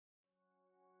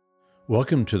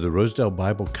Welcome to the Rosedale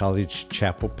Bible College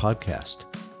Chapel podcast.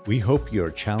 We hope you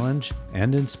are challenged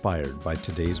and inspired by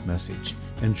today's message.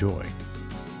 Enjoy.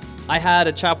 I had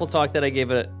a chapel talk that I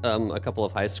gave at a couple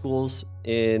of high schools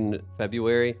in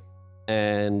February,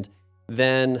 and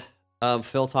then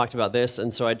Phil talked about this,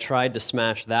 and so I tried to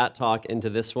smash that talk into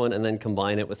this one and then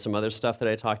combine it with some other stuff that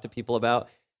I talked to people about.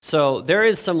 So there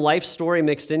is some life story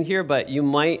mixed in here, but you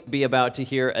might be about to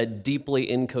hear a deeply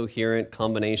incoherent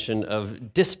combination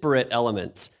of disparate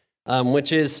elements,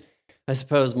 which is, I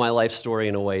suppose, my life story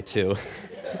in a way too.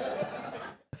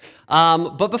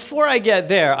 But before I get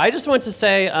there, I just want to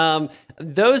say,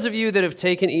 those of you that have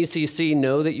taken ECC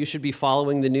know that you should be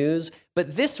following the news,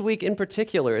 but this week in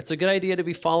particular, it's a good idea to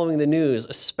be following the news,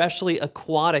 especially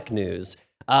aquatic news.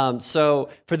 So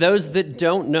for those that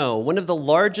don't know, one of the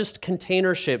largest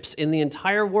container ships in the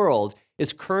entire world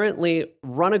is currently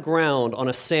run aground on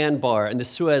a sandbar in the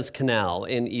Suez Canal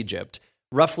in Egypt.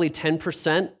 Roughly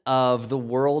 10% of the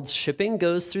world's shipping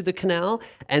goes through the canal,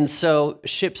 and so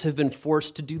ships have been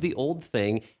forced to do the old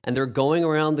thing, and they're going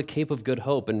around the Cape of Good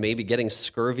Hope and maybe getting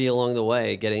scurvy along the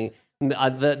way, getting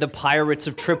the pirates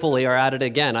of Tripoli are at it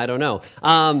again, I don't know.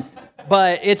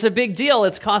 But it's a big deal.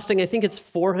 It's costing, I think it's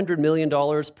 $400 million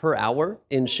per hour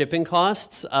in shipping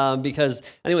costs, because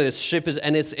anyway, this ship is,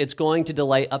 and it's going to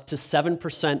delay up to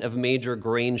 7% of major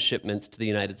grain shipments to the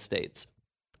United States.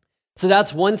 So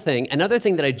that's one thing. Another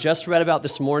thing that I just read about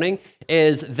this morning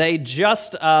is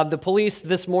the police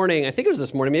this morning, I think it was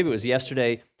this morning, maybe it was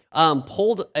yesterday,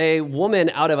 pulled a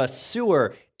woman out of a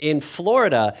sewer in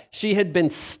Florida. She had been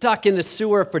stuck in the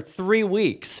sewer for 3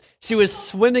 weeks. She was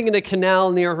swimming in a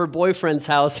canal near her boyfriend's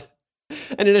house,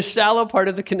 and in a shallow part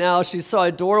of the canal, she saw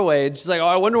a doorway, and she's like, oh,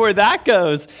 I wonder where that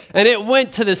goes. And it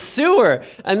went to the sewer,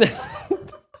 and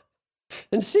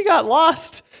and she got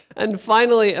lost. And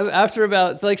finally, after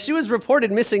she was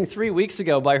reported missing 3 weeks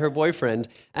ago by her boyfriend,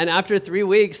 and after 3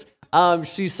 weeks,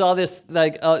 she saw this,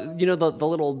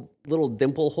 the little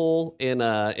dimple hole in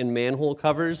manhole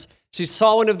covers. She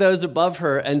saw one of those above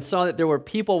her and saw that there were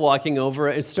people walking over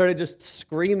and started just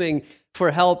screaming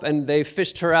for help, and they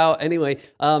fished her out. Anyway,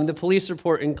 the police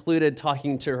report included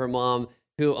talking to her mom,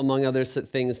 who, among other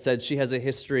things, said she has a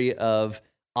history of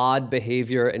odd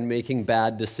behavior and making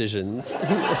bad decisions.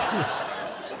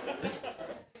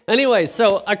 Anyway,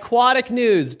 so aquatic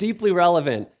news, deeply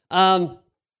relevant. I'm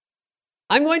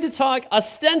going to talk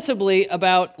ostensibly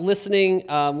about listening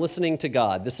to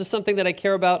God. This is something that I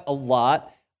care about a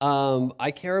lot.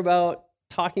 I care about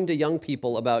talking to young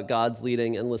people about God's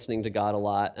leading and listening to God a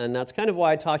lot, and that's kind of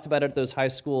why I talked about it at those high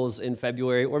schools in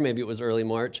February, or maybe it was early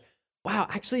March. Wow,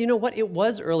 actually, you know what? It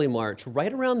was early March,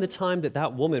 right around the time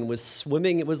that woman was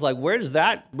swimming. It was like, where does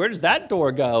that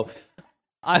door go?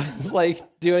 I was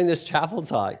like doing this chapel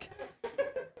talk.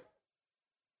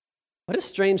 What a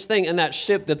strange thing. And that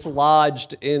ship that's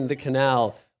lodged in the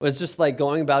canal was just like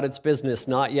going about its business,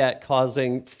 not yet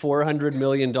causing $400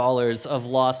 million of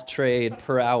lost trade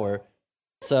per hour.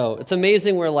 So it's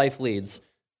amazing where life leads.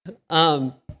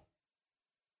 When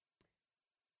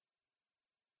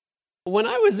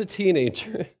I was a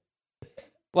teenager,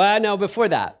 before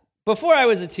I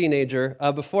was a teenager,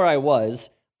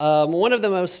 one of the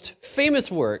most famous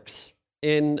works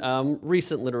in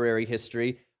recent literary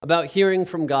history about hearing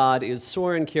from God is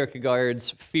Soren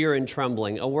Kierkegaard's Fear and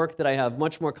Trembling, a work that I have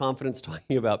much more confidence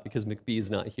talking about because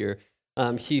McBee's not here.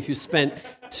 He who spent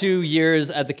 2 years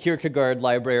at the Kierkegaard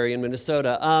Library in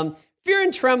Minnesota. Fear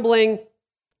and Trembling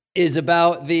is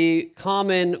about the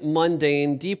common,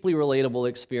 mundane, deeply relatable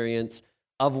experience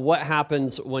of what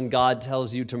happens when God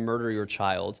tells you to murder your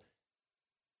child.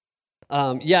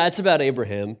 It's about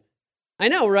Abraham. I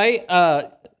know, right?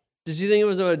 Did you think it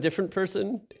was about a different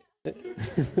person?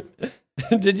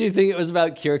 Did you think it was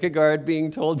about Kierkegaard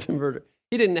being told to murder?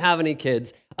 He didn't have any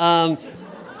kids. The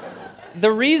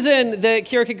reason that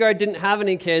Kierkegaard didn't have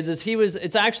any kids is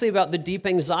it's actually about the deep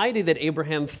anxiety that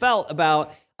Abraham felt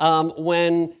about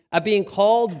when being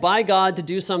called by God to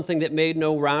do something that made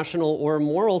no rational or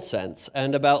moral sense,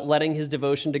 and about letting his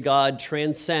devotion to God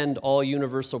transcend all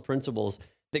universal principles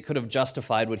that could have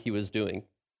justified what he was doing.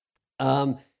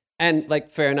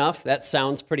 Fair enough, that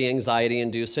sounds pretty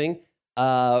anxiety-inducing.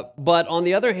 But on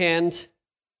the other hand,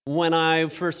 when I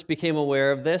first became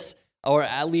aware of this, or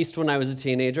at least when I was a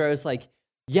teenager, I was like,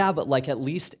 yeah, but at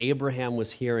least Abraham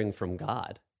was hearing from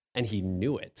God, and he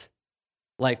knew it.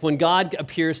 Like, when God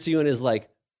appears to you and is like,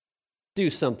 do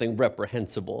something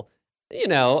reprehensible,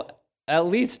 at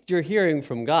least you're hearing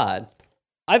from God.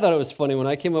 I thought it was funny when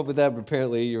I came up with that, but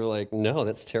apparently you were like, no,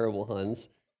 that's terrible, Hans.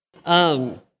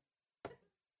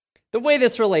 The way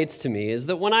this relates to me is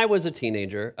that when I was a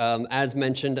teenager, as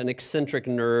mentioned, an eccentric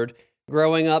nerd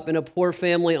growing up in a poor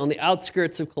family on the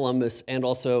outskirts of Columbus, and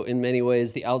also in many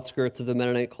ways the outskirts of the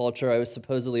Mennonite culture I was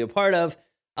supposedly a part of,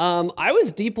 I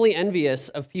was deeply envious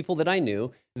of people that I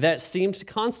knew that seemed to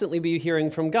constantly be hearing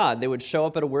from God. They would show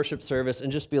up at a worship service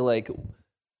and just be like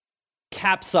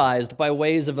capsized by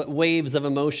waves of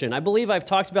emotion. I believe I've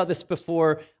talked about this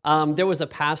before. There was a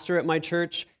pastor at my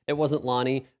church. It wasn't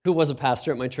Lonnie, who was a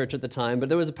pastor at my church at the time, but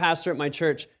there was a pastor at my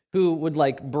church who would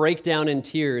like break down in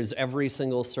tears every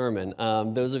single sermon.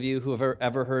 Those of you who have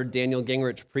ever heard Daniel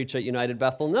Gingrich preach at United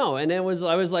Bethel know. And I was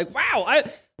like, wow,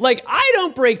 I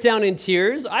don't break down in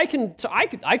tears. I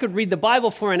could read the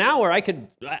Bible for an hour. I could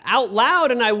out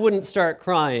loud and I wouldn't start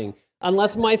crying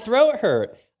unless my throat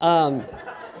hurt.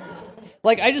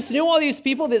 I just knew all these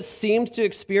people that seemed to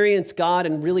experience God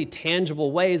in really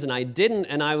tangible ways, and I didn't,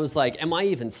 and I was like, am I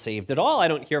even saved at all? I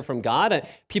don't hear from God.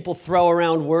 People throw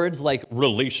around words like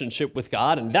relationship with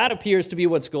God, and that appears to be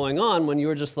what's going on when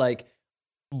you're just like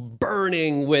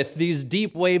burning with these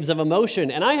deep waves of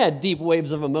emotion, and I had deep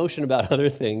waves of emotion about other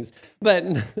things, but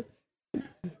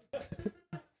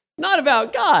not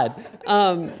about God.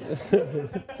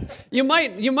 You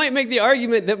might make the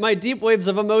argument that my deep waves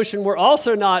of emotion were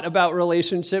also not about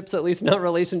relationships, at least not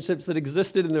relationships that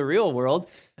existed in the real world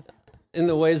in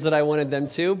the ways that I wanted them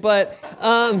to. But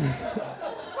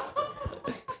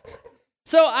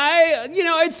so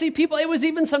I'd see people. It was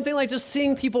even something like just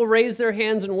seeing people raise their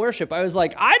hands in worship. I was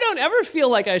like, I don't ever feel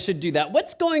like I should do that.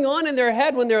 What's going on in their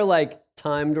head when they're like,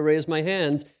 time to raise my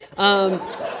hands?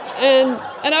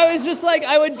 And I was just like,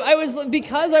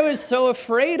 because I was so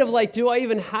afraid of like, do I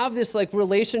even have this like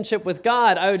relationship with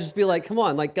God? I would just be like, come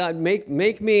on, like God, make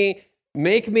me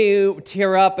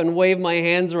tear up and wave my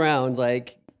hands around,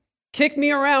 like kick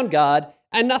me around, God,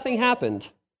 and nothing happened.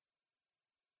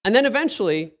 And then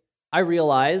eventually I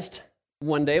realized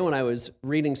one day when I was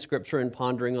reading Scripture and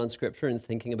pondering on Scripture and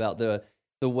thinking about the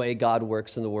way God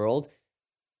works in the world,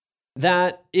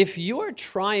 that if you are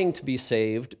trying to be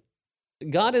saved,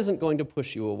 God isn't going to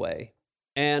push you away,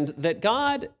 and that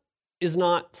God is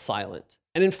not silent.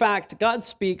 And in fact, God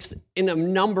speaks in a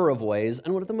number of ways,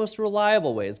 and one of the most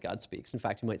reliable ways God speaks, in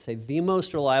fact, you might say the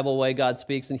most reliable way God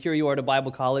speaks, and here you are at a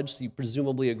Bible college, so you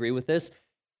presumably agree with this,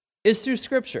 is through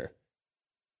Scripture.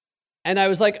 And I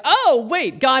was like, oh,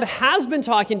 wait, God has been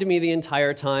talking to me the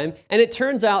entire time, and it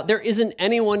turns out there isn't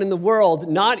anyone in the world,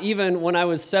 not even when I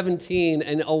was 17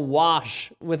 and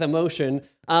awash with emotion,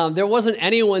 there wasn't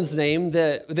anyone's name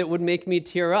that would make me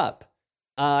tear up.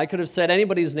 I could have said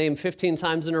anybody's name 15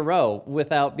 times in a row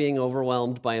without being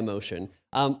overwhelmed by emotion.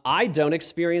 I don't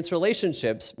experience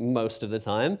relationships most of the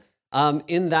time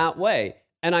in that way.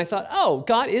 And I thought, oh,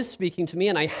 God is speaking to me,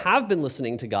 and I have been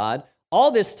listening to God all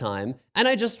this time, and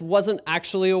I just wasn't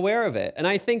actually aware of it. And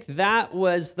I think that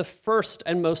was the first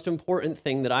and most important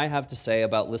thing that I have to say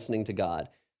about listening to God.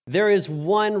 There is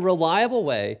one reliable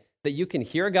way that you can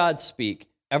hear God speak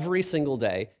every single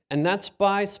day, and that's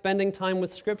by spending time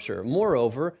with Scripture.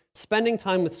 Moreover, spending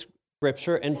time with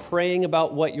Scripture and praying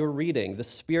about what you're reading. The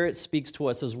Spirit speaks to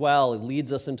us as well. It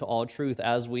leads us into all truth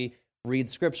as we read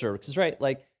Scripture. Because, right,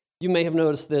 like, you may have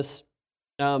noticed this.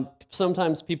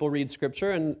 Sometimes people read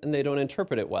Scripture and they don't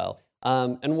interpret it well.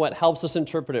 And what helps us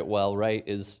interpret it well, right,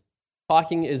 is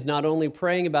not only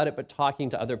praying about it, but talking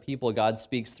to other people. God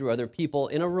speaks through other people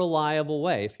in a reliable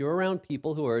way. If you're around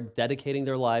people who are dedicating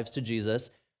their lives to Jesus,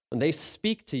 when they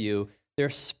speak to you, they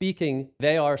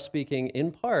are speaking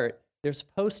in part, they're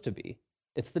supposed to be.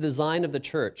 It's the design of the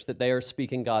church that they are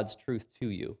speaking God's truth to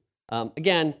you.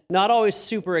 Again, not always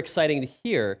super exciting to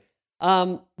hear,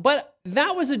 but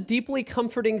that was a deeply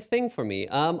comforting thing for me.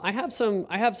 I have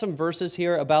some verses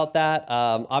here about that.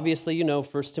 Obviously,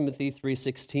 1 Timothy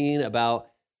 3:16 about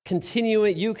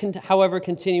however,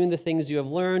 continue in the things you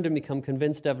have learned and become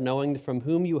convinced of, knowing from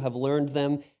whom you have learned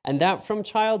them, and that from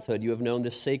childhood you have known the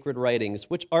sacred writings,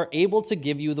 which are able to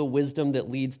give you the wisdom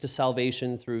that leads to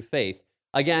salvation through faith.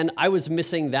 Again, I was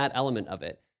missing that element of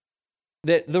it.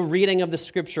 That the reading of the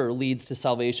Scripture leads to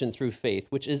salvation through faith,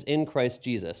 which is in Christ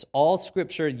Jesus. All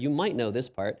Scripture, you might know this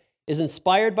part, is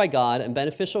inspired by God and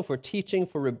beneficial for teaching,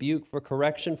 for rebuke, for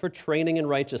correction, for training in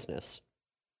righteousness,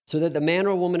 so that the man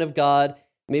or woman of God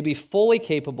may be fully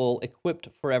capable, equipped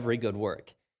for every good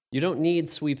work. You don't need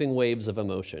sweeping waves of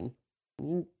emotion.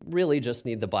 You really just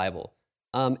need the Bible.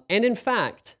 And in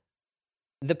fact,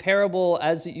 the parable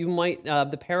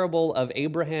of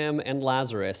Abraham and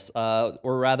Lazarus,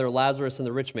 or rather Lazarus and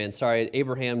the rich man. Sorry,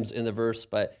 Abraham's in the verse,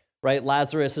 but right,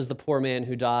 Lazarus is the poor man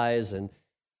who dies, and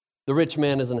the rich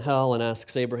man is in hell and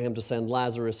asks Abraham to send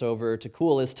Lazarus over to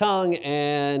cool his tongue,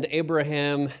 and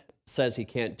Abraham says he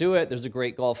can't do it. There's a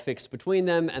great gulf fixed between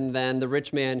them, and then the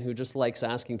rich man, who just likes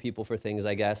asking people for things,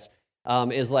 I guess,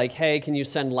 is like, hey, can you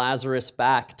send Lazarus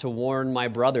back to warn my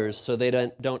brothers so they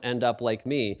don't end up like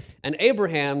me? And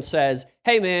Abraham says,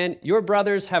 hey, man, your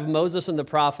brothers have Moses and the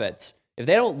prophets. If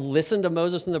they don't listen to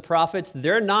Moses and the prophets,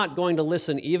 they're not going to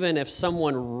listen even if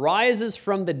someone rises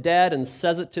from the dead and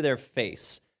says it to their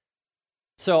face.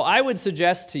 So I would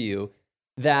suggest to you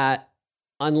that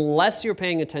unless you're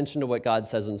paying attention to what God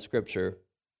says in Scripture,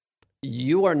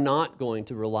 you are not going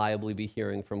to reliably be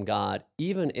hearing from God,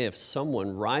 even if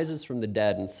someone rises from the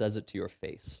dead and says it to your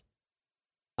face.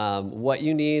 What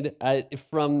you need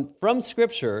from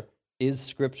Scripture is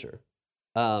Scripture.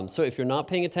 So if you're not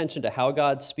paying attention to how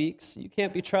God speaks, you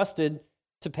can't be trusted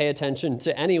to pay attention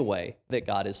to any way that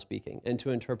God is speaking and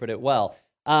to interpret it well.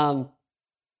 And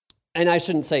I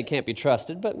shouldn't say can't be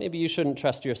trusted, but maybe you shouldn't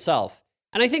trust yourself.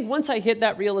 And I think once I hit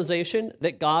that realization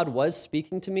that God was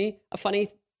speaking to me, a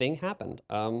funny thing happened.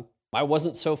 I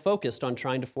wasn't so focused on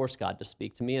trying to force God to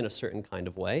speak to me in a certain kind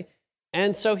of way.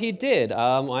 And so he did.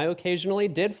 I occasionally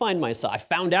did find myself. I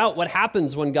found out what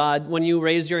happens when you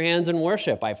raise your hands in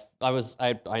worship.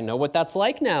 I know what that's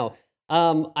like now.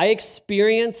 I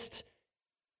experienced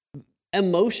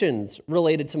emotions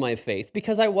related to my faith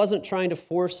because I wasn't trying to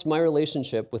force my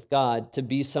relationship with God to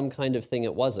be some kind of thing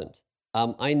it wasn't.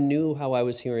 I knew how I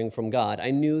was hearing from God.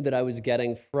 I knew that I was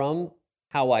getting from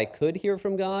how I could hear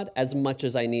from God as much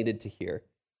as I needed to hear.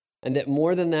 And that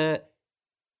more than that,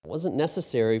 it wasn't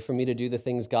necessary for me to do the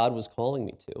things God was calling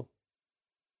me to.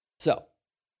 So,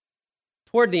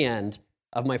 toward the end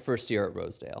of my first year at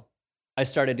Rosedale, I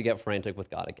started to get frantic with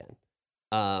God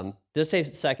again. Just a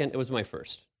second, it was my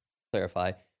first.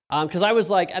 Clarify. Because I was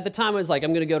like, at the time, I was like,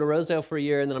 I'm going to go to Rosedale for a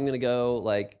year, and then I'm going to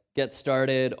go get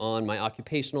started on my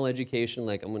occupational education.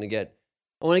 I want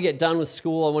to get done with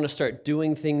school. I want to start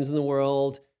doing things in the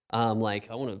world. I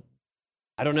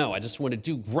just want to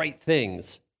do great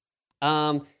things.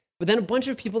 But then a bunch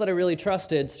of people that I really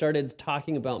trusted started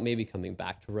talking about maybe coming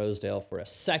back to Rosedale for a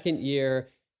second year,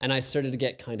 and I started to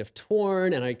get kind of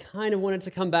torn, and I kind of wanted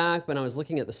to come back, but I was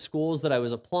looking at the schools that I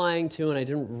was applying to, and I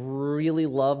didn't really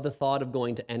love the thought of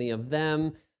going to any of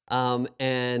them,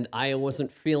 and I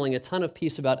wasn't feeling a ton of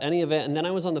peace about any of it. And then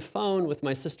I was on the phone with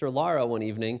my sister Laura one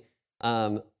evening,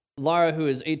 Laura, who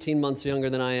is 18 months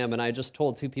younger than I am, and I just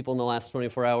told 2 people in the last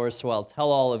 24 hours, so I'll tell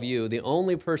all of you, the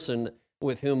only person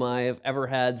with whom I have ever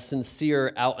had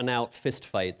sincere out-and-out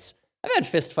fistfights. I've had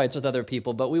fistfights with other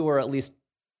people, but we were at least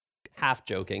half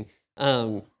joking.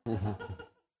 Laura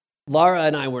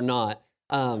and I were not.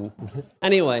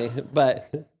 Anyway,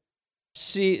 but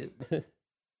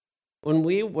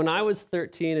when I was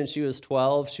 13 and she was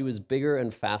 12, she was bigger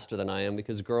and faster than I am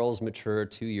because girls mature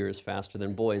 2 years faster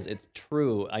than boys. It's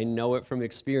true. I know it from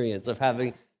experience of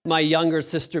having my younger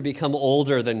sister become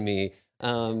older than me.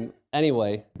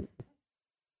 Anyway,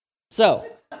 so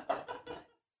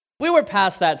we were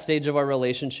past that stage of our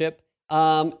relationship,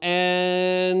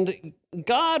 and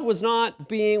God was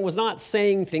not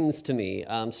saying things to me.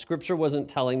 Scripture wasn't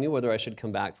telling me whether I should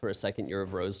come back for a second year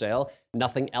of Rosedale.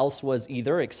 Nothing else was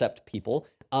either, except people.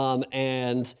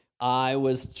 And I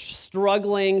was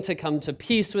struggling to come to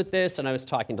peace with this, and I was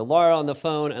talking to Laura on the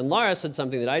phone, and Laura said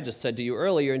something that I just said to you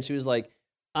earlier, and she was like,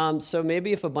 so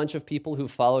maybe if a bunch of people who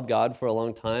followed God for a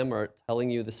long time are telling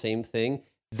you the same thing,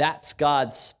 that's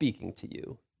God speaking to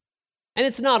you. And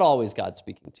it's not always God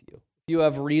speaking to you. If you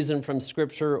have reason from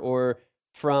Scripture or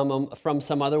from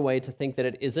some other way to think that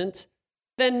it isn't,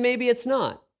 then maybe it's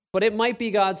not. But it might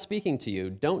be God speaking to you.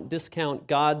 Don't discount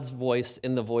God's voice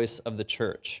in the voice of the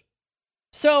church.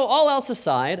 So all else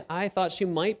aside, I thought she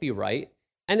might be right.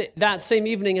 And that same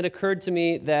evening, it occurred to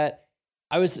me that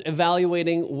I was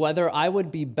evaluating whether I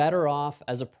would be better off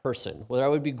as a person, whether I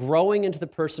would be growing into the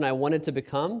person I wanted to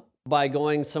become by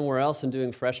going somewhere else and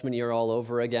doing freshman year all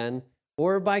over again,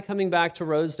 or by coming back to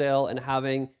Rosedale and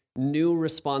having new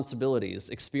responsibilities,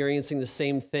 experiencing the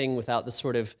same thing without the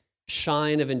sort of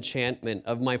shine of enchantment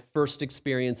of my first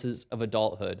experiences of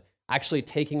adulthood, actually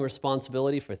taking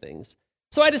responsibility for things.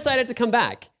 So I decided to come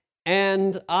back,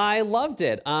 and I loved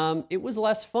it. It was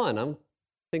less fun. I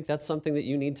think that's something that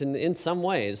you need to, in some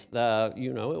ways,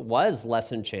 it was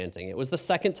less enchanting. It was the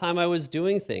second time I was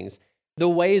doing things. The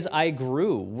ways I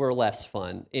grew were less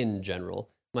fun in general,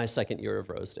 my second year of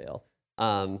Rosedale.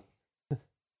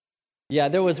 Yeah,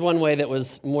 there was one way that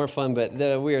was more fun, but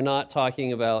we are not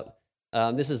talking about,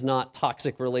 this is not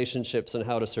toxic relationships and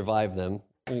how to survive them.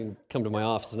 You can come to my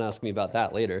office and ask me about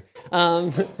that later.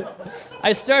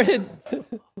 I started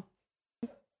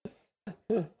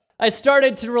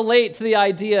to relate to the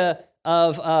idea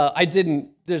of, I didn't,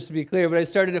 just to be clear, but I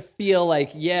started to feel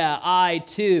like, yeah, I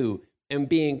too am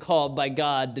being called by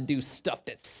God to do stuff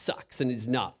that sucks and is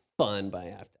not fun, but I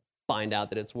have to find out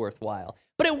that it's worthwhile.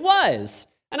 But it was.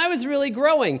 And I was really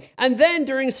growing. And then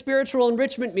during spiritual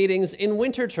enrichment meetings in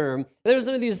winter term, there was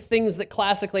one of these things that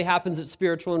classically happens at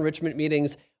spiritual enrichment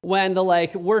meetings when the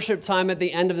worship time at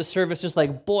the end of the service just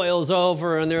boils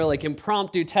over and there are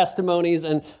impromptu testimonies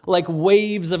and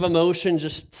waves of emotion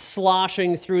just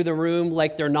sloshing through the room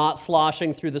like they're not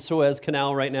sloshing through the Suez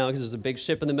Canal right now because there's a big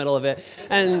ship in the middle of it.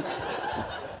 And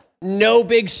no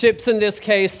big ships in this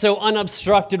case, so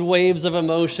unobstructed waves of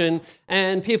emotion.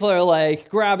 And people are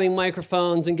grabbing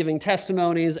microphones and giving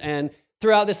testimonies. And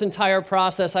throughout this entire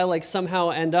process, I somehow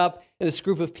end up in this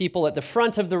group of people at the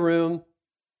front of the room.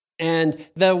 And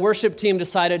the worship team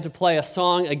decided to play a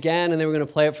song again, and they were going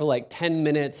to play it for 10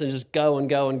 minutes and just go and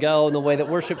go and go in the way that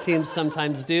worship teams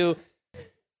sometimes do.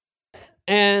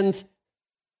 And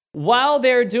while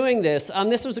they're doing this,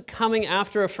 this was coming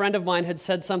after a friend of mine had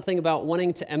said something about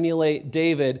wanting to emulate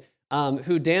David,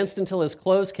 who danced until his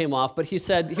clothes came off, but he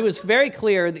said he was very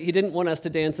clear that he didn't want us to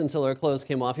dance until our clothes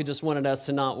came off. He just wanted us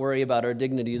to not worry about our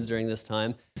dignities during this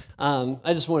time.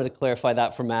 I just wanted to clarify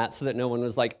that for Matt so that no one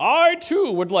was like, I too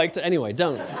would like to. Anyway,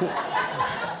 don't.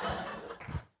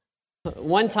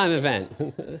 One-time event.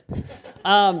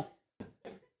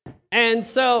 And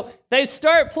so they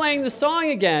start playing the song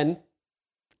again,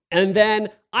 and then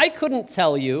I couldn't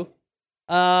tell you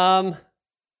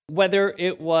whether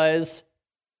it was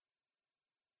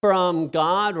from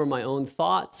God or my own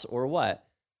thoughts or what,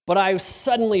 but I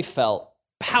suddenly felt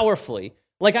powerfully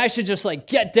like I should just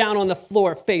get down on the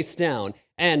floor face down.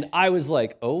 And I was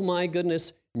like, oh my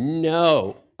goodness,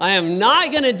 no, I am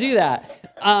not going to do that.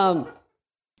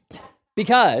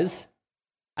 Because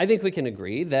I think we can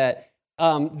agree that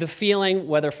the feeling,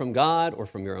 whether from God or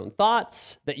from your own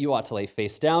thoughts, that you ought to lay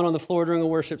face down on the floor during a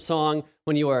worship song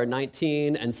when you are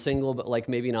 19 and single, but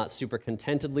maybe not super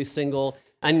contentedly single,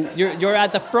 and you're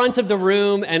at the front of the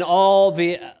room, and all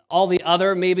the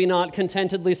other maybe not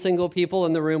contentedly single people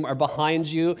in the room are behind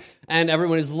you, and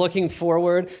everyone is looking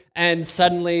forward, and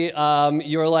suddenly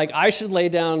you're like, I should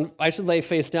lay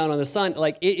face down on the sun.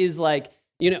 It is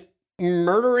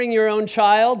murdering your own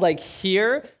child,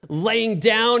 here, laying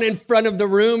down in front of the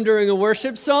room during a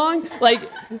worship song.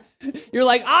 You're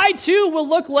like, I too will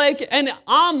look like an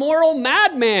amoral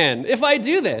madman if I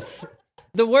do this.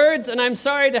 The words, and I'm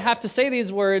sorry to have to say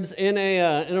these words in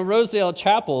a Rosedale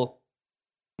chapel,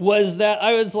 was that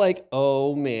I was like,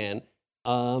 oh man,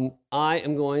 I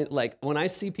am going, when I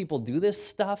see people do this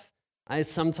stuff, I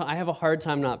have a hard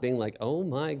time not being like, oh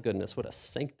my goodness, what a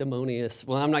sanctimonious,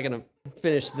 well, I'm not going to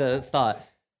finish the thought.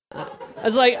 I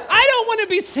was like, I don't want to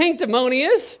be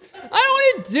sanctimonious. I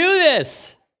don't want to do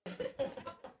this.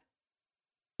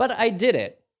 But I did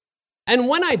it. And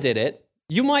when I did it,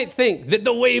 you might think that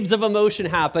the waves of emotion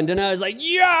happened, and I was like,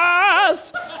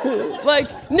 yes!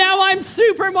 Now I'm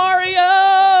Super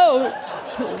Mario!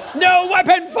 No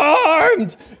weapon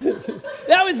formed!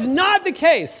 That was not the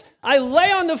case. I lay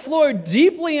on the floor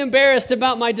deeply embarrassed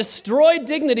about my destroyed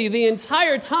dignity the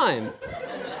entire time.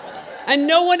 And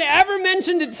no one ever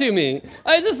mentioned it to me.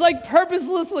 I was just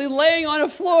purposelessly laying on a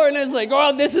floor, and I was like,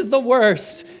 oh, this is the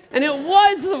worst. And it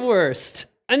was the worst.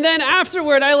 And then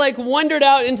afterward, I wandered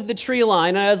out into the tree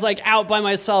line, and I was out by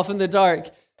myself in the dark.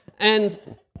 And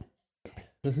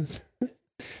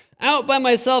out by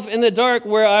myself in the dark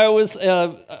where I was,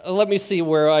 let me see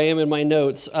where I am in my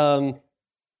notes,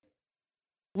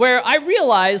 where I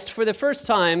realized for the first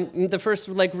time, the first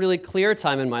really clear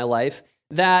time in my life,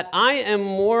 that I am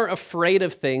more afraid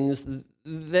of things,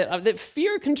 that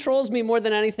fear controls me more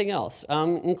than anything else,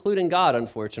 including God,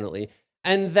 unfortunately.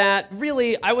 And that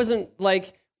really, I wasn't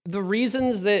the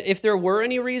reasons that, if there were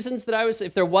any reasons that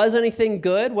if there was anything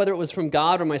good, whether it was from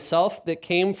God or myself, that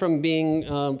came from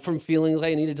being, from feeling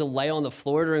like I needed to lay on the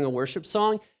floor during a worship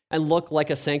song and look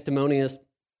like a sanctimonious,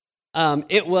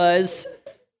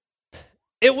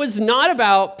 it was not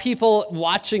about people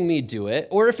watching me do it,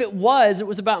 or if it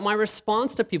was about my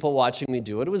response to people watching me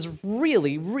do it. It was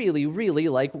really, really, really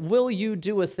will you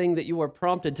do a thing that you are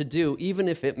prompted to do, even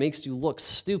if it makes you look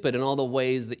stupid in all the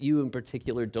ways that you in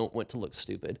particular don't want to look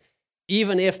stupid?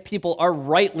 Even if people are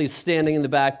rightly standing in the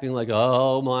back being like,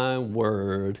 oh my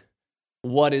word,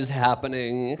 what is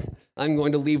happening? I'm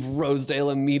going to leave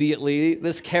Rosedale immediately.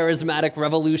 This charismatic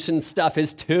revolution stuff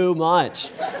is too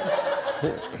much.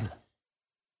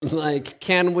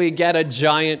 Can we get a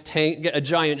giant tank, get a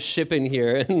giant ship in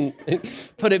here and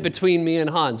put it between me and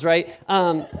Hans, right?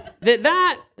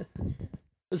 That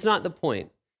was not the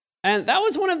point. And that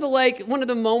was one of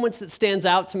the moments that stands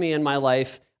out to me in my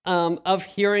life of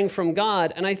hearing from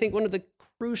God. And I think one of the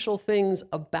crucial things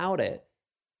about it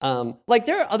Like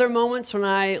there are other moments when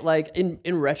I, like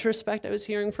in retrospect, I was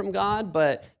hearing from God,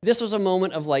 but this was a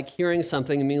moment of like hearing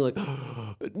something and being like,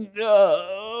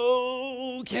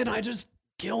 no, can I just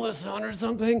kill the son or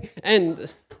something?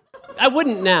 And I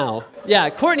wouldn't now. Yeah,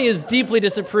 Courtney is deeply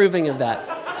disapproving of that.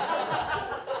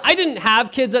 I didn't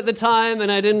have kids at the time,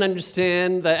 and I didn't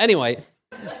understand that. Anyway.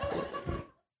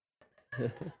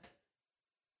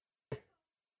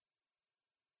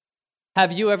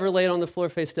 Have you ever laid on the floor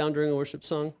face down during a worship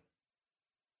song?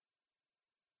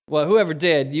 Well, whoever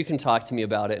did, you can talk to me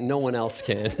about it, and no one else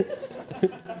can.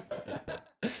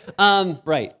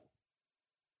 Right.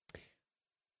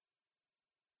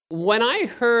 When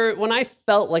I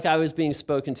felt like I was being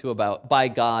spoken to about by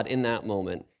God in that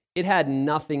moment, it had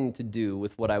nothing to do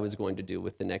with what I was going to do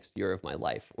with the next year of my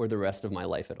life or the rest of my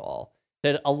life at all.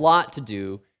 It had a lot to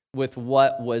do with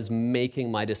what was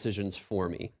making my decisions for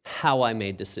me, how I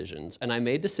made decisions. And I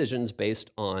made decisions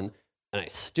based on, and I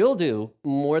still do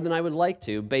more than I would like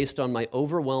to, based on my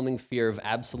overwhelming fear of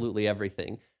absolutely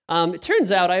everything. It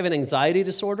turns out I have an anxiety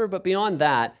disorder, but beyond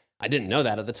that, I didn't know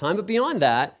that at the time, but beyond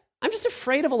that, I'm just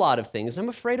afraid of a lot of things. I'm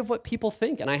afraid of what people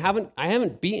think, and I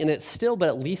haven't beaten it still, but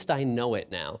at least I know it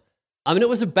now. And it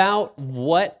was about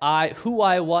who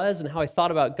I was and how I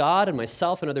thought about God and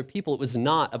myself and other people. It was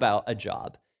not about a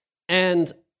job.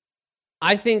 And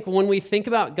I think when we think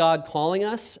about God calling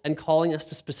us and calling us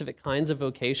to specific kinds of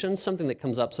vocations, something that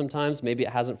comes up sometimes, maybe it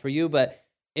hasn't for you, but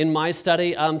in my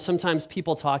study, sometimes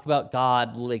people talk about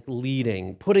God like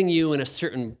leading, putting you in a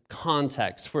certain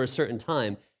context for a certain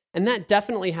time. And that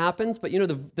definitely happens, but you know,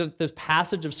 the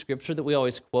passage of scripture that we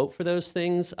always quote for those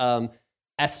things,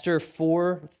 Esther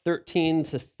 4:13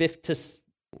 to 15,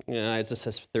 it just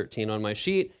says 13 on my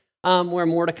sheet, where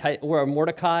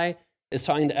Mordecai is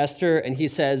talking to Esther, and he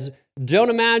says, "Don't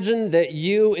imagine that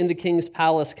you in the king's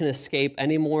palace can escape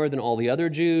any more than all the other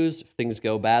Jews if things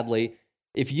go badly.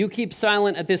 If you keep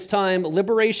silent at this time,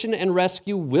 liberation and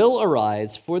rescue will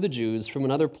arise for the Jews from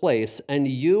another place, and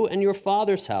you and your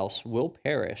father's house will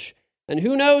perish. And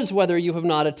who knows whether you have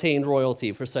not attained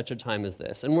royalty for such a time as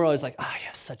this." And we're always like,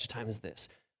 yes, such a time as this.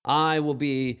 I will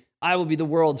be the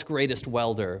world's greatest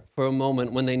welder for a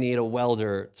moment when they need a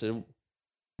welder to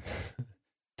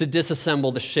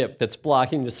disassemble the ship that's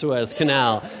blocking the Suez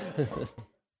Canal.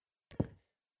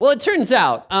 Well, it turns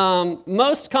out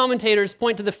most commentators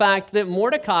point to the fact that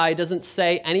Mordecai doesn't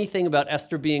say anything about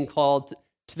Esther being called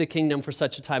to the kingdom for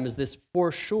such a time as this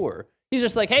for sure. He's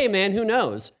just like, hey, man, who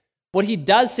knows? What he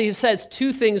does say, he says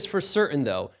two things for certain,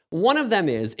 though. One of them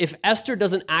is, if Esther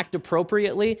doesn't act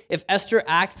appropriately, if Esther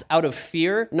acts out of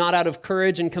fear, not out of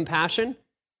courage and compassion,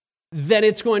 then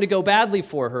it's going to go badly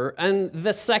for her. And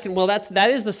the second, that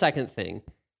is the second thing.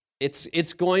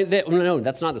 No,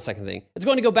 that's not the second thing. It's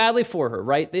going to go badly for her,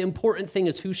 right? The important thing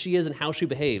is who she is and how she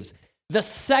behaves. The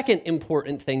second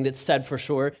important thing that's said for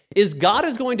sure is God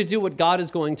is going to do what God is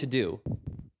going to do.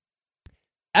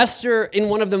 Esther, in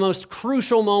one of the most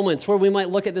crucial moments where we might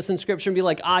look at this in Scripture and be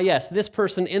like, yes, this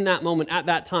person in that moment, at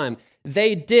that time,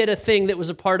 they did a thing that was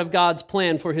a part of God's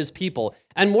plan for his people.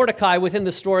 And Mordecai within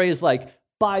the story is like,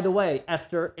 by the way,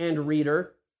 Esther and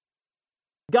reader,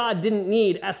 God didn't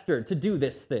need Esther to do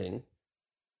this thing.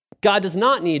 God does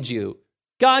not need you.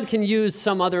 God can use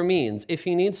some other means if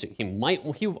he needs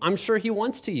to. I'm sure he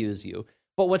wants to use you.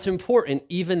 But what's important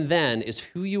even then is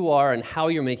who you are and how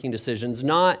you're making decisions,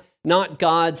 not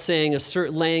God saying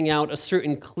laying out a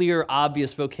certain clear,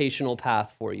 obvious vocational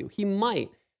path for you. He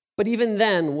might. But even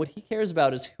then, what he cares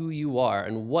about is who you are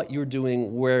and what you're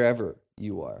doing wherever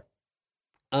you are.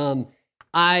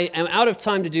 I am out of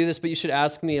time to do this, but you should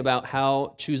ask me about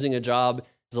how choosing a job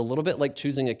is a little bit like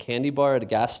choosing a candy bar at a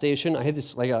gas station. I had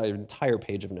this like an entire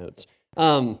page of notes.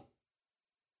 But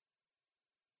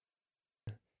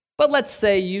let's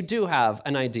say you do have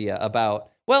an idea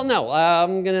about,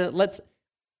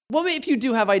 if you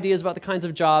do have ideas about the kinds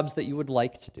of jobs that you would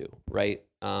like to do, right?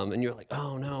 And you're like,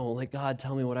 oh no, like God,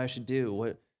 tell me what I should do.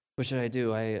 What should I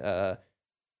do?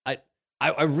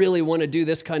 I really want to do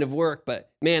this kind of work, but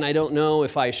man, I don't know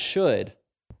if I should.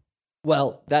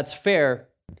 Well, that's fair,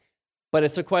 but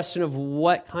it's a question of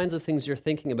what kinds of things you're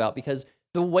thinking about, because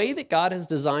the way that God has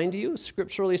designed you,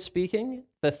 scripturally speaking,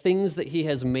 the things that he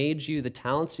has made you, the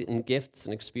talents and gifts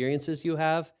and experiences you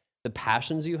have, the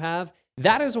passions you have,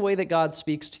 that is a way that God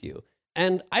speaks to you.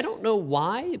 And I don't know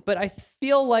why, but I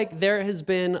feel like there has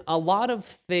been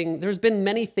there's been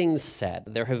many things said.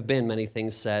 There have been many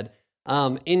things said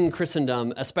in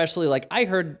Christendom, especially like I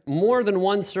heard more than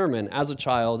one sermon as a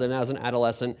child and as an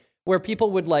adolescent where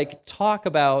people would like talk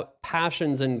about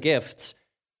passions and gifts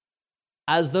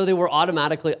as though they were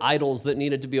automatically idols that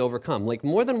needed to be overcome. Like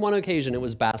more than one occasion, it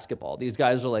was basketball. These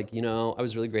guys were like, I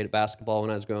was really great at basketball when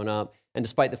I was growing up. And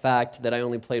despite the fact that I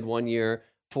only played 1 year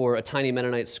for a tiny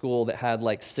Mennonite school that had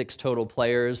like 6 total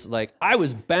players, like I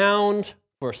was bound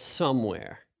for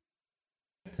somewhere.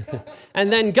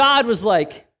 And then God was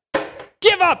like,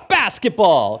 give up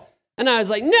basketball. And I was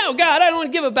like, no, God, I don't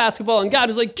want to give up basketball. And God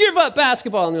was like, give up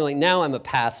basketball. And they're like, now I'm a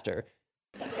pastor.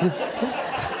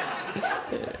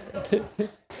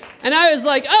 And I was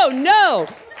like, oh no,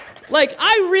 like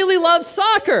I really love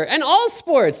soccer and all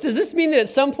sports. Does this mean that at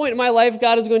some point in my life,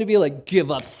 God is going to be like,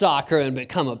 give up soccer and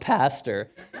become a pastor?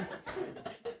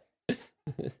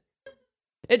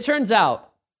 It turns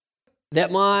out that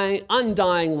my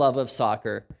undying love of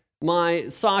soccer, my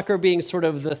soccer being sort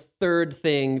of the third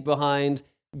thing behind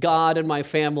God and my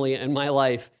family and my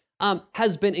life,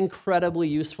 has been incredibly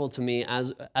useful to me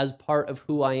as part of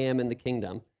who I am in the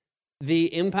kingdom.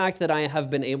 The impact that I have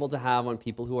been able to have on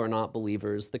people who are not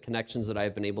believers, the connections that I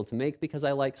have been able to make because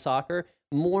I like soccer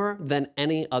more than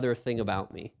any other thing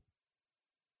about me.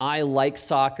 I like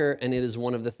soccer, and it is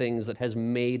one of the things that has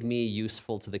made me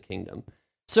useful to the kingdom.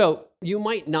 So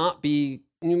God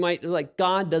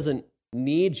doesn't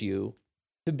need you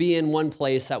to be in one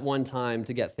place at one time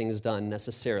to get things done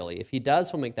necessarily. If he does,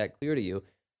 he'll make that clear to you.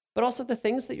 But also the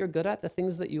things that you're good at, the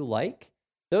things that you like,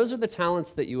 those are the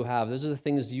talents that you have. Those are the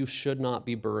things you should not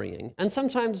be burying. And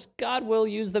sometimes God will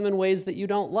use them in ways that you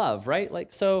don't love, right?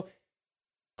 Like, so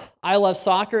I love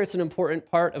soccer. It's an important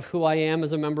part of who I am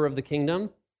as a member of the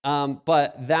kingdom.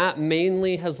 But that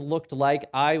mainly has looked like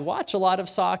I watch a lot of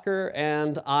soccer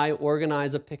and I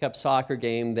organize a pickup soccer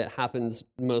game that happens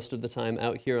most of the time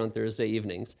out here on Thursday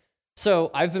evenings.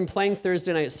 So I've been playing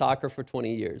Thursday night soccer for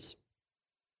 20 years.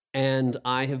 And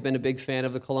I have been a big fan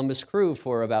of the Columbus Crew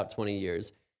for about 20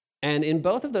 years. And in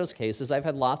both of those cases, I've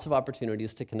had lots of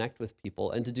opportunities to connect with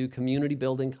people and to do community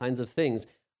building kinds of things.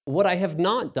 What I have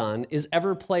not done is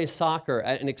ever play soccer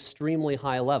at an extremely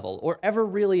high level or ever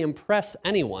really impress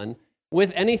anyone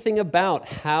with anything about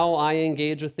how I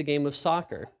engage with the game of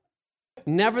soccer.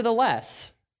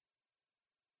 Nevertheless,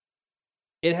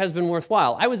 it has been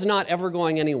worthwhile. I was not ever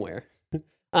going anywhere.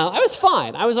 I was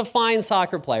fine. I was a fine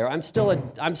soccer player. I'm still a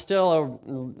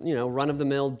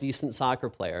run-of-the-mill decent soccer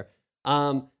player.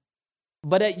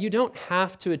 But you don't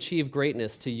have to achieve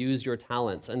greatness to use your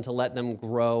talents and to let them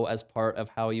grow as part of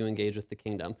how you engage with the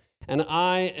kingdom. And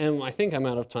I think I'm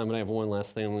out of time, but I have one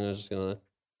last thing I'm just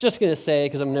gonna say,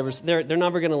 because they're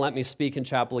never gonna let me speak in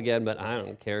chapel again, but I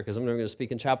don't care because I'm never gonna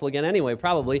speak in chapel again anyway,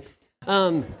 probably.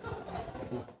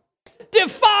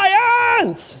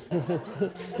 Defiance!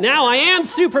 Now I am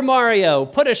Super Mario.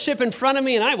 Put a ship in front of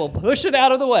me and I will push it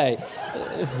out of the way.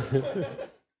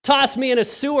 Toss me in a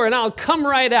sewer and I'll come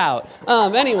right out.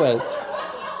 Anyway,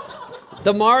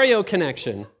 the Mario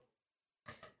connection.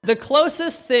 The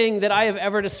closest thing that I have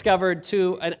ever discovered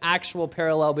to an actual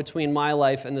parallel between my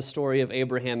life and the story of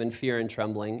Abraham in fear and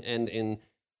trembling and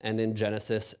in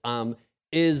Genesis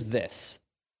is this.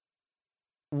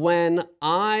 When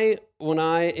I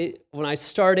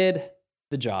started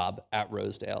the job at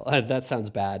Rosedale, that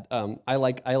sounds bad. I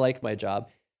like my job,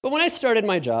 but when I started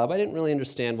my job, I didn't really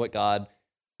understand why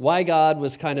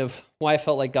I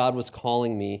felt like God was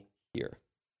calling me here.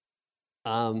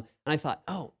 And I thought,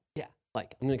 oh yeah, I'm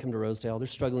going to come to Rosedale. They're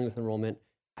struggling with enrollment.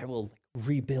 I will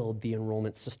rebuild the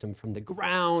enrollment system from the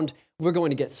ground. We're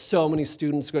going to get so many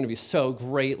students. It's going to be so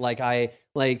great.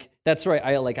 That's right.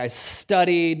 I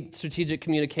studied strategic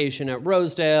communication at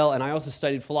Rosedale, and I also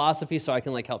studied philosophy, so I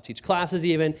can help teach classes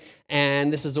even.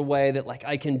 And this is a way that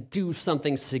I can do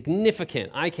something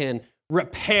significant. I can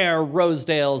repair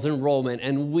Rosedale's enrollment,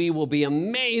 and we will be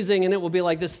amazing, and it will be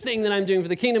like this thing that I'm doing for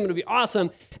the kingdom. It'll be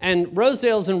awesome. And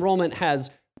Rosedale's enrollment has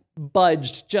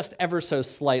budged just ever so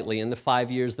slightly in the 5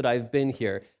 years that I've been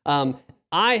here.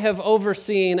 I have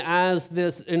overseen, as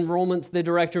the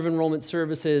director of enrollment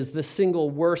services, the single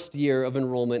worst year of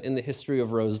enrollment in the history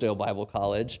of Rosedale Bible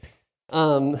College.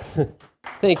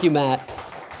 Thank you, Matt.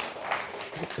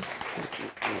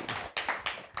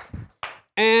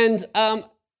 And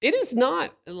it is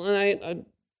not,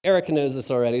 Erica knows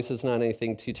this already, so it's not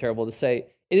anything too terrible to say.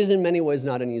 It is in many ways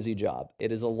not an easy job.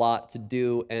 It is a lot to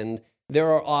do, and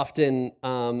there are often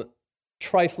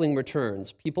trifling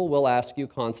returns. People will ask you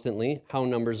constantly how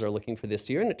numbers are looking for this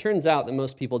year, and it turns out that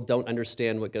most people don't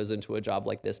understand what goes into a job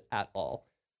like this at all.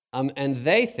 And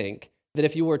they think that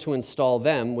if you were to install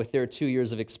them with their 2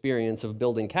 years of experience of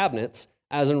building cabinets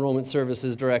as enrollment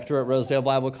services director at Rosedale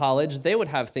Bible College, they would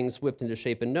have things whipped into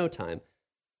shape in no time.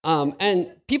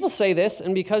 And people say this,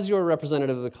 and because you're a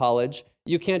representative of the college,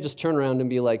 you can't just turn around and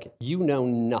be like, you know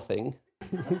nothing.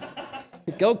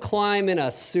 Go climb in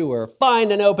a sewer,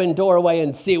 find an open doorway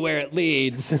and see where it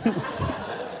leads.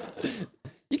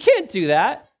 You can't do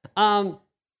that. And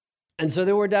so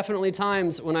there were definitely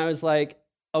times when I was like,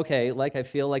 okay, like I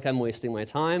feel like I'm wasting my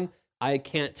time. I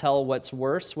can't tell what's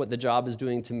worse, what the job is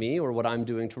doing to me or what I'm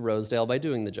doing to Rosedale by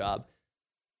doing the job.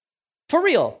 For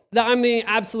real, I'm being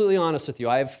absolutely honest with you.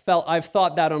 I've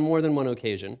thought that on more than one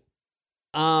occasion.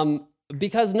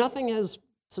 Because nothing has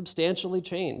substantially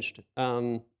changed.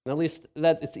 At least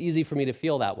that it's easy for me to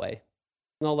feel that way.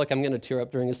 Oh, look, I'm going to tear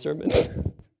up during a sermon.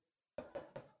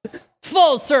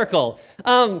 Full circle.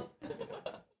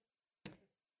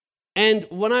 And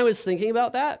when I was thinking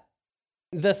about that,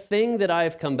 the thing that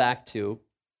I've come back to,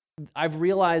 I've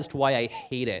realized why I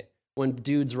hate it when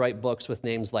dudes write books with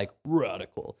names like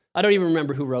Radical. I don't even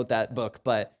remember who wrote that book,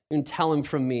 but you can tell him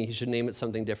from me he should name it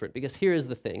something different. Because here is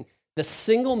the thing. The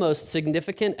single most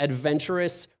significant,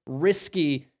 adventurous,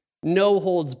 risky,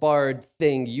 no-holds-barred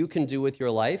thing you can do with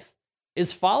your life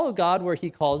is follow God where he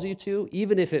calls you to,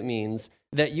 even if it means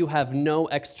that you have no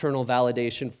external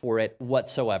validation for it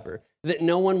whatsoever. That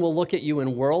no one will look at you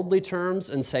in worldly terms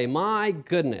and say, my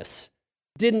goodness,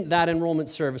 didn't that enrollment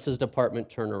services department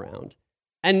turn around?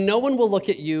 And no one will look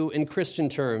at you in Christian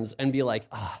terms and be like,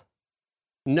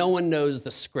 no one knows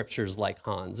the scriptures like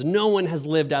Hans. No one has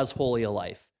lived as holy a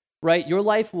life, right? Your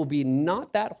life will be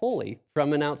not that holy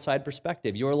from an outside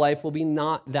perspective. Your life will be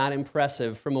not that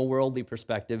impressive from a worldly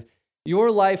perspective.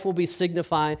 Your life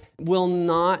will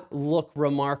not look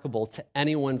remarkable to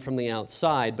anyone from the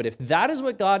outside. But if that is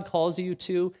what God calls you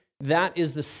to, that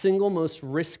is the single most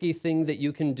risky thing that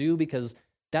you can do, because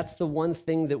that's the one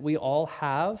thing that we all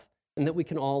have and that we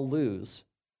can all lose.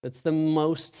 That's the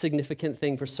most significant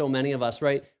thing for so many of us,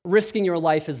 right? Risking your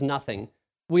life is nothing.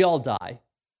 We all die.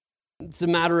 It's a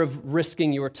matter of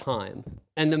risking your time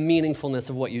and the meaningfulness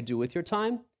of what you do with your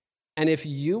time. And if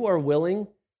you are willing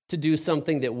to do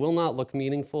something that will not look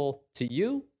meaningful to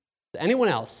you, to anyone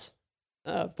else,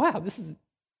 wow, this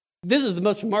is the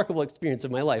most remarkable experience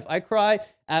of my life. I cry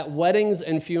at weddings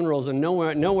and funerals and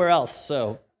nowhere else,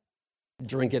 so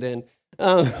drink it in.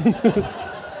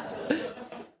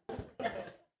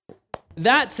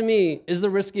 That, to me, is the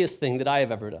riskiest thing that I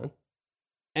have ever done.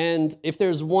 And if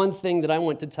there's one thing that I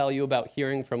want to tell you about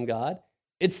hearing from God,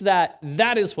 it's that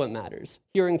is what matters,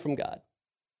 hearing from God.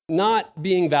 Not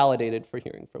being validated for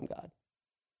hearing from God.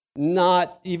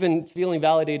 Not even feeling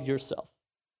validated yourself.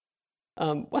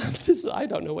 I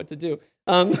don't know what to do.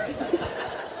 I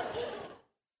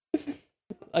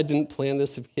didn't plan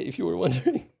this, if you were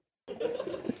wondering.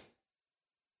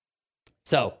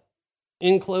 So,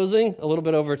 in closing, a little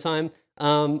bit over time,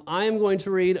 I am going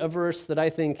to read a verse that I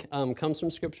think comes from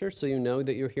Scripture, so you know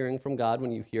that you're hearing from God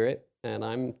when you hear it, and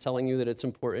I'm telling you that it's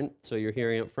important, so you're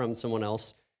hearing it from someone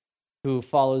else who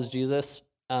follows Jesus.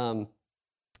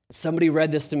 Somebody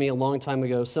read this to me a long time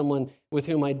ago, someone with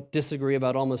whom I disagree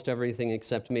about almost everything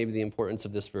except maybe the importance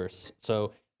of this verse.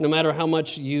 So no matter how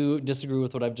much you disagree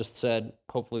with what I've just said,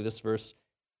 hopefully this verse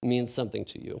means something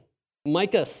to you.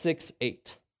 Micah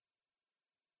 6:8.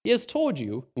 He has told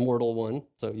you, mortal one,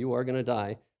 so you are going to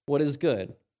die, what is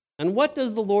good. And what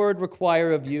does the Lord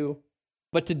require of you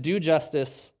but to do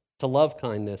justice, to love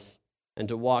kindness, and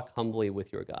to walk humbly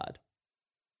with your God?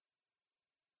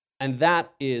 And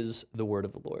that is the word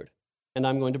of the Lord. And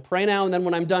I'm going to pray now, and then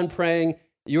when I'm done praying,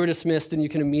 you're dismissed, and you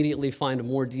can immediately find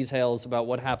more details about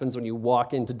what happens when you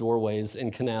walk into doorways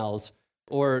in canals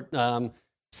or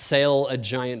sail a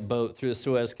giant boat through the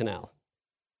Suez Canal.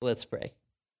 Let's pray.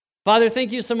 Father,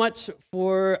 thank you so much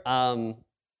for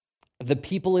the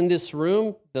people in this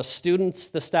room, the students,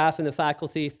 the staff, and the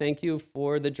faculty. Thank you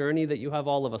for the journey that you have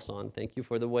all of us on. Thank you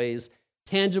for the ways,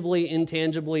 tangibly,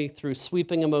 intangibly, through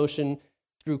sweeping emotion,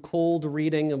 through cold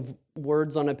reading of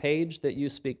words on a page, that you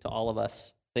speak to all of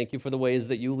us. Thank you for the ways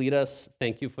that you lead us.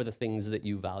 Thank you for the things that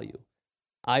you value.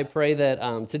 I pray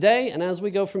that today, and as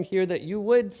we go from here, that you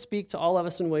would speak to all of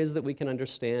us in ways that we can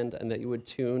understand, and that you would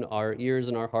tune our ears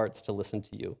and our hearts to listen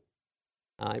to you.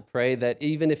 I pray that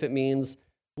even if it means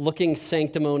looking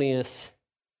sanctimonious,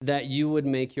 that you would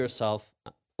make yourself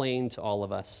plain to all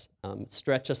of us.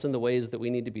 Stretch us in the ways that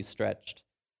we need to be stretched.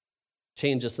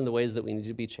 Change us in the ways that we need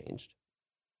to be changed.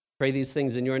 Pray these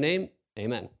things in your name.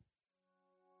 Amen.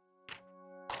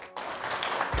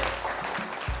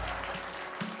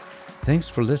 Thanks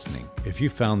for listening. If you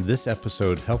found this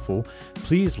episode helpful,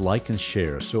 please like and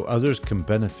share so others can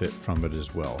benefit from it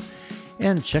as well.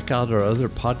 And check out our other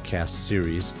podcast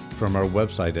series from our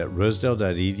website at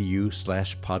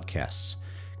rosedale.edu/podcasts.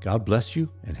 God bless you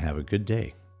and have a good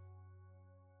day.